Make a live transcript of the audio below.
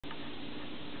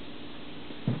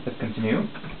let's continue.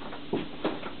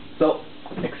 So,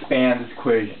 expand this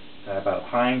equation by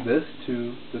applying this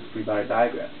to this free body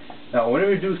diagram. Now,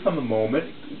 whenever you do some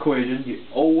moment equation, you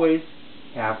always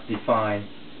have to define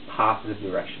positive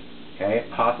direction. Okay,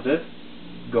 positive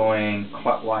going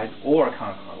clockwise or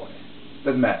counterclockwise.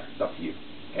 Doesn't matter. It's up to you.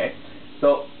 Okay,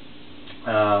 so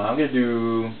I'm gonna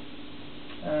do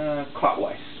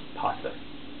clockwise positive,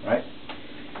 right?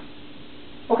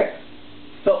 Okay,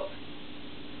 so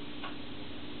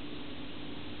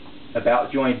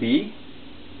about joint B,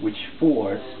 which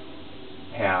force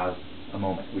has a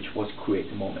moment, which force creates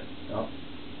a moment. Well,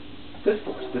 this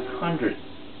force, this 100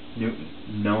 Newton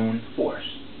known force,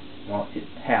 well, it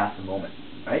has a moment,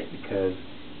 right? Because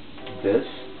this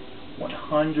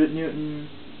 100 Newton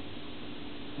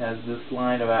has this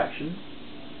line of action,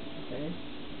 okay,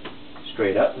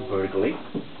 straight up vertically.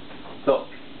 So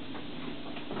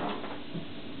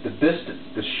the distance,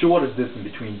 the shortest distance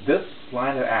between this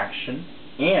line of action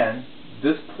and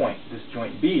this point, this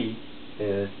joint B,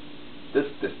 is this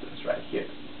distance right here,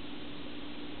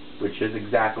 which is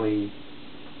exactly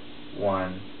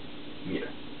 1 meter.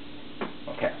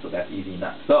 Okay, so that's easy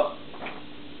enough. So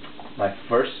my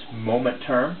first moment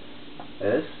term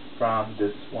is from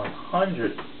this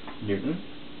 100 Newton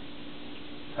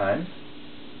times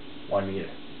 1 meter.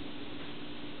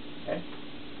 Okay,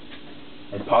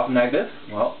 and positive, negative,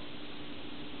 well,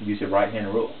 use your right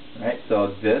hand rule, right?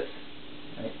 So this,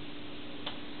 right,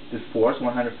 this force,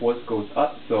 100 force, goes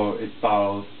up, so it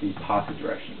follows the positive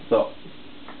direction. So,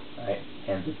 right,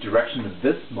 and the direction of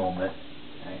this moment,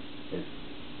 right, is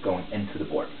going into the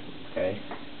board. Okay,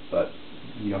 but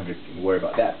you don't have to worry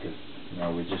about that because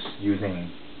we're just using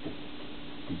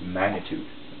the magnitude.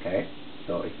 Okay,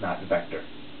 so it's not a vector.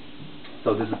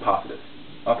 So this is positive.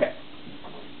 Okay.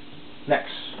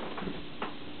 Next,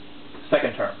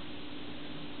 second term,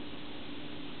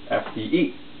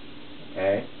 FCE.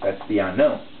 Okay, that's the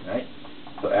unknown, right?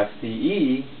 So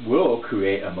FCE will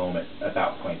create a moment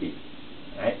about point B,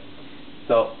 right?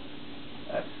 So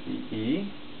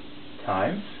FCE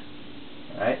times,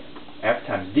 right, F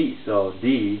times D. So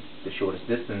D, the shortest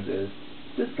distance, is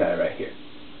this guy right here,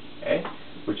 okay,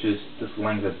 which is this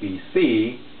length of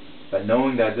BC. But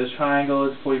knowing that this triangle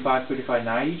is 45, 35,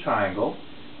 90 triangle,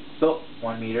 so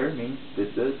 1 meter means this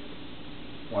is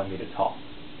 1 meter tall.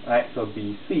 Right, so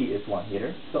BC is 1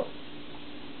 meter, so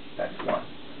that's 1.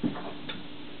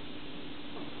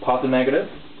 Positive, negative,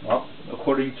 well,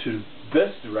 according to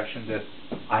this direction that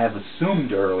I have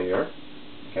assumed earlier,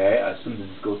 okay, I assume that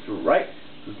this goes through right,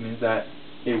 this means that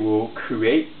it will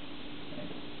create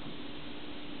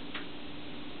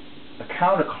a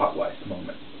counterclockwise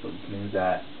moment. So this means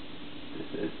that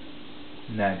this is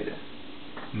negative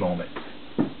moment.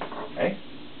 Okay?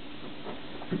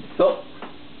 So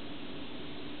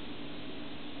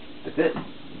that's it.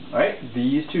 Alright?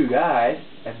 These two guys,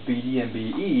 FBD and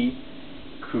BE,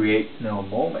 create no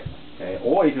moment. Okay?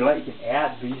 Or if you like, you can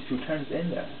add these two terms in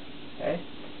there. Okay?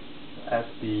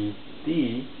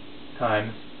 FBD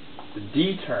times the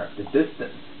D term, the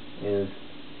distance, is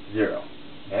 0.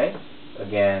 Okay?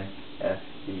 Again,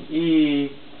 FBE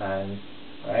times,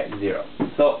 right, 0.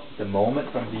 So the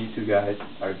moment from these two guys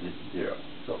are just 0.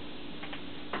 So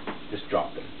just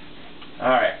drop them.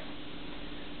 Alright.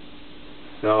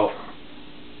 So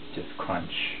just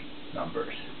crunch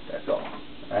numbers. That's all.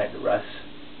 Alright, the rest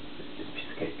is just a piece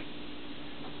of cake.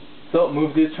 So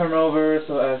move this term over.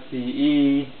 So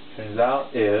FCE turns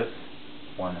out is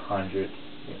 100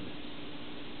 units.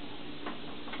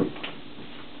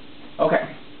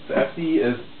 Okay. So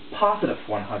FCE is positive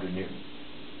 100 newtons.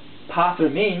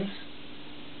 Positive means,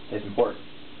 it's important.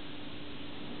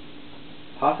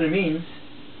 Positive means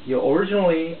your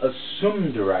originally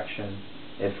assumed direction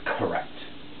is correct.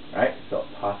 Right? So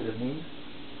positive means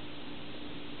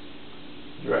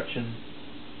direction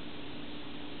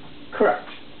correct.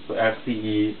 So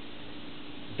FCE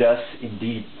does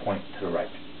indeed point to the right.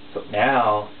 So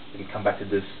now we can come back to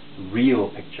this real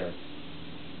picture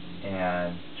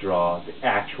and draw the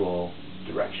actual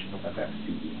direction of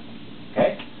FCE.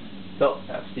 Okay? So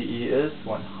FCE is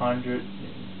 100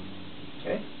 newtons.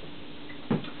 Okay?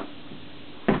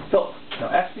 So now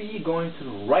FCE going to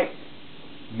the right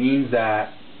means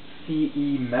that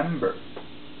CE member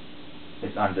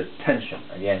is under tension.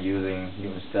 Again, using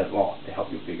Newton's third law to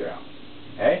help you figure out.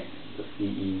 Okay? So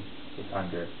CE is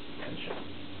under tension.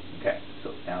 Okay,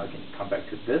 so now we can come back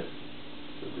to this.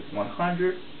 So this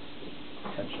 100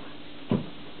 tension.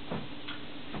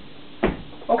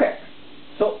 Okay,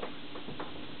 so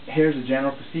here's the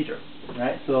general procedure.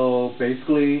 Right? So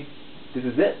basically, this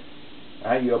is it.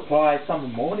 Right? You apply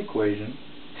some moment equation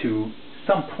to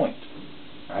some point.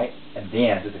 Right? And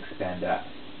then just expand that.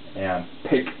 and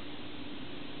pick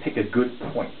a good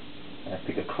point, and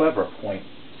pick a clever point,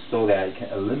 so that you can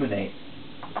eliminate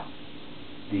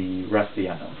the rest of the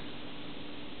unknowns.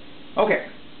 Okay,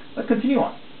 let's continue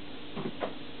on.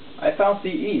 I found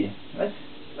CE. Let's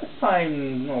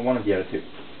find one of the other two.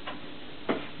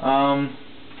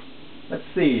 Let's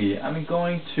see. I'm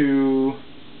going to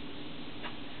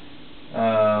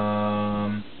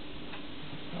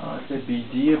let's say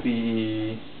BD or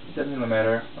BE. It doesn't really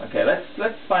matter. Okay,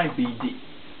 let's find BD.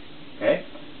 Okay,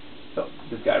 so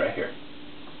this guy right here.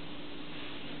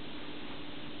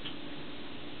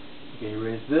 Okay,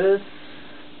 erase this.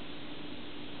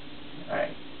 All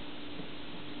right.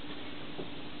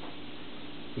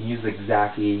 You use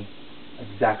exactly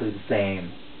the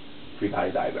same free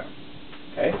body diagram.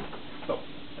 Okay, so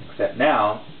except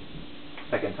now,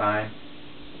 second time,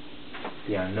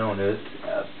 the unknown is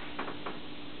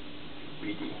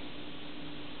FBD.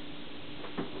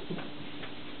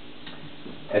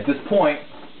 At this point,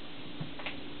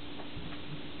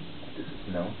 this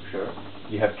is known, sure.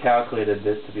 You have calculated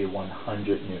this to be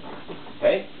 100 newtons.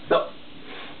 Okay, so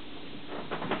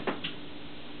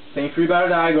same free body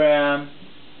diagram,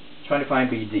 trying to find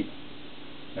BD.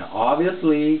 Now,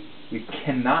 obviously, we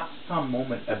cannot some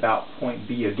moment about point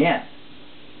B again,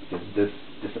 because this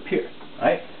disappears,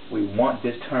 right? We want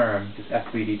this term, this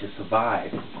FBD, to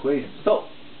survive the equation. So,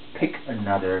 pick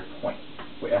another point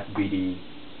where FBD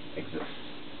exists.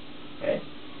 Okay?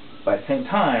 But at the same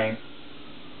time,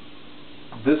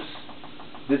 this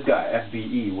guy,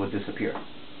 FBE, will disappear.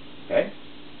 Okay?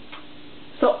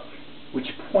 So, which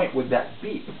point would that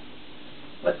be?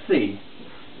 Let's see.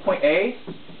 Point A,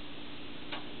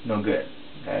 no good.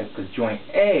 Okay? Because joint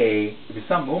A, if there's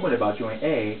some moment about joint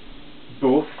A,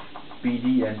 both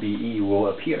BD and BE will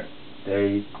appear.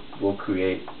 They will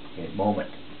create a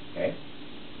moment. Okay?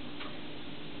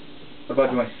 What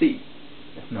about joint C?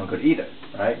 That's no good either,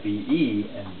 right? BE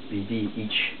and BD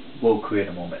each will create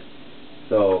a moment.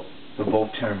 So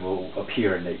both terms will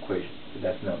appear in the equation. So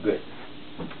that's no good.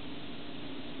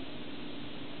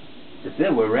 That's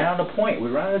it. We're around a point.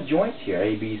 We're around a joint here.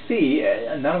 A, B, C.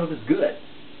 And none of them is good.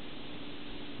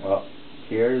 Well,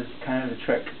 here's kind of the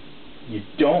trick. You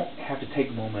don't have to take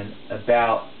a moment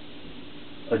about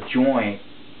a joint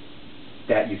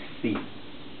that you see.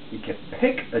 You can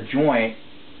pick a joint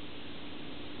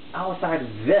outside of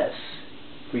this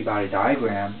free body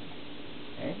diagram,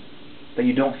 okay, that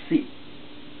you don't see.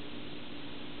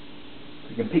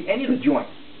 You can pick any of the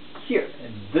joints here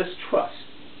in this truss,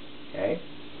 okay,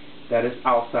 that is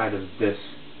outside of this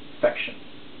section.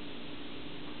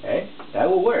 Okay, that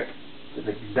will work. That's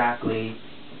exactly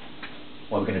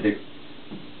what we're going to do.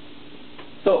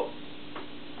 So,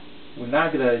 we're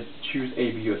not going to choose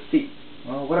A, B, or C.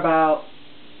 Well, what about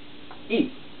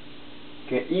E?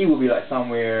 Okay, E will be like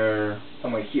somewhere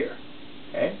here.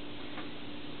 Okay.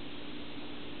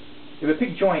 If I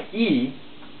pick joint E,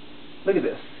 look at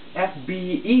this.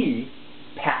 FBE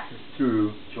passes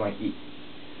through joint E.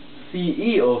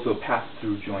 CE also passes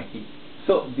through joint E.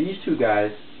 So these two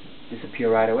guys disappear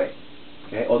right away.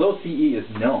 Okay, although CE is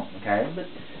known. Okay,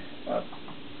 but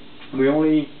we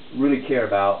only really care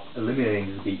about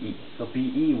eliminating this BE. So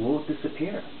BE will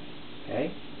disappear.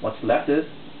 Okay, what's left is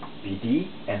BD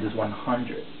and this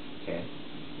 100, okay,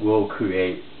 will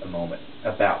create a moment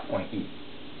about point E.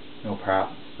 No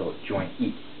problem. So joint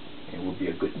E, okay, will be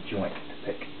a good joint to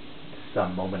pick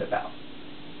some moment about.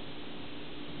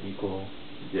 Equal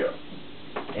 0.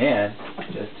 And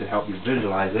just to help you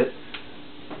visualize it,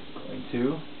 I'm going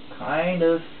to kind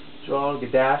of draw the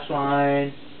dash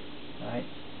line, right?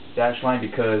 Dash line,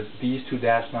 because these two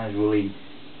dash lines really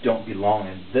don't belong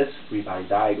in this free body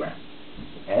diagram.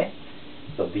 Okay?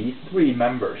 So these three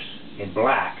members in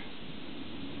black,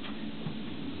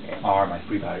 okay, are my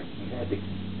free body. Okay,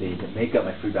 they make up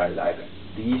my free body diagram.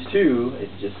 These two is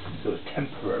just sort of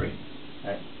temporary.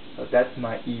 Right? So that's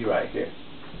my E right here.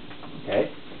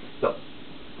 Okay? So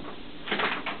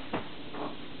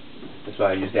that's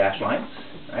why I use dash lines.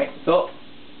 Right? So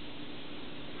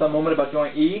some moment about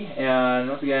joint E, and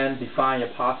once again define your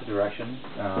positive direction.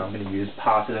 I'm going to use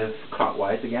positive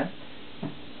clockwise again.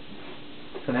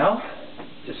 So now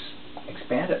just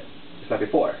expand it, just like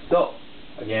before. So,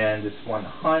 again, this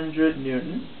 100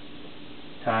 Newton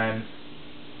times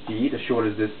D, the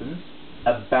shortest distance,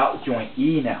 about joint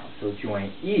E now. So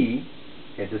joint E,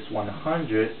 okay, this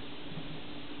 100,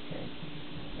 okay,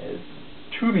 is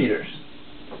 2 meters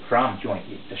from joint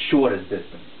E, the shortest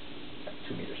distance,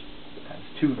 2 meters, so times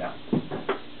 2 now,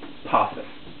 positive.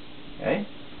 Okay,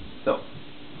 so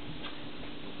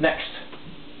next,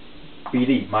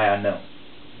 BD, my unknown.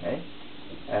 Okay,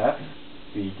 F,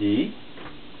 BD.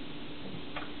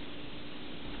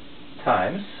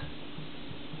 times,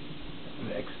 I'm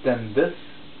going to extend this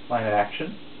line of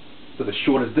action. So the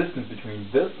shortest distance between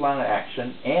this line of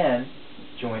action and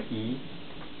joint E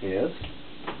is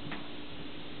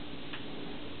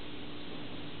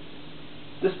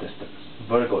this distance,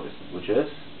 vertical distance, which is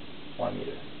 1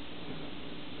 meter.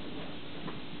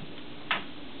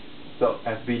 So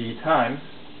FBD times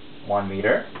 1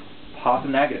 meter,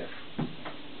 positive, negative.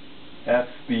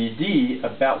 FBD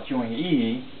about joint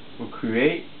E will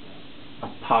create a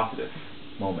positive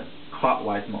moment,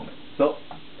 clockwise moment. So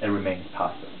it remains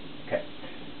positive. Okay.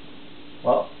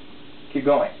 Well, keep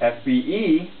going.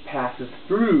 FBE passes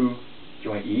through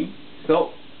joint E,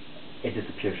 so it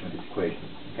disappears from this equation.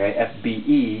 Okay.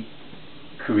 FBE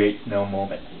creates no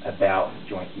moment about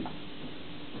joint E.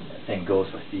 The same goes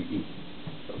for CE.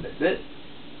 So that's it.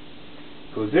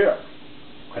 Goes 0.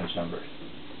 Crunch numbers.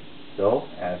 So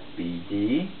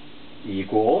FBD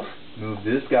equals, move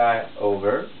this guy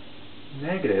over,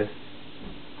 negative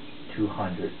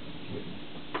 200 newtons.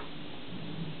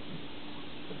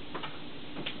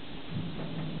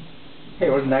 Okay,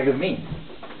 what does negative mean?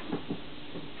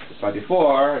 Just like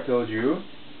before, I told you,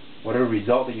 whatever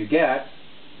result that you get,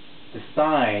 the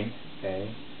sign,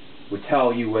 okay, would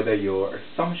tell you whether your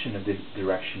assumption of this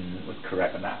direction was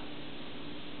correct or not.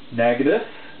 Negative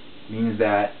means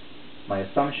that my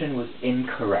assumption was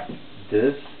incorrect.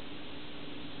 This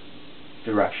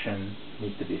direction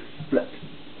needs to be flipped.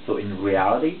 So in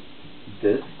reality,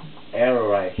 this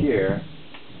arrow right here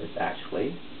is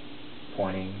actually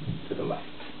pointing to the left.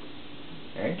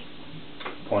 Okay?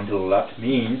 Pointing to the left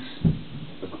means,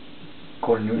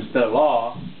 according to Newton's third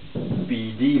law,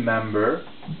 BD member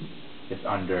is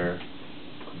under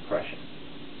compression.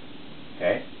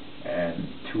 Okay? And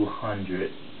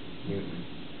 200 Newton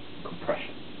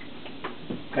compression.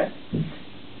 Okay?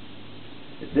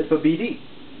 It's it for BD.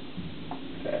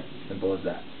 Okay? Simple as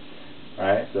that.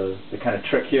 Alright, so the kind of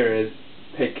trick here is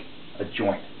pick a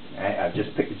joint. Right? I've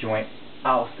just picked a joint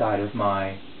outside of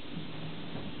my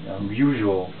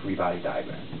usual free body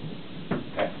diagram.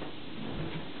 Okay?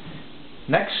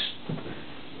 Next,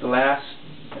 the last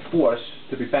force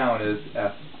to be found is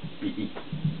FBE.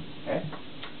 Okay?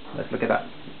 Let's look at that.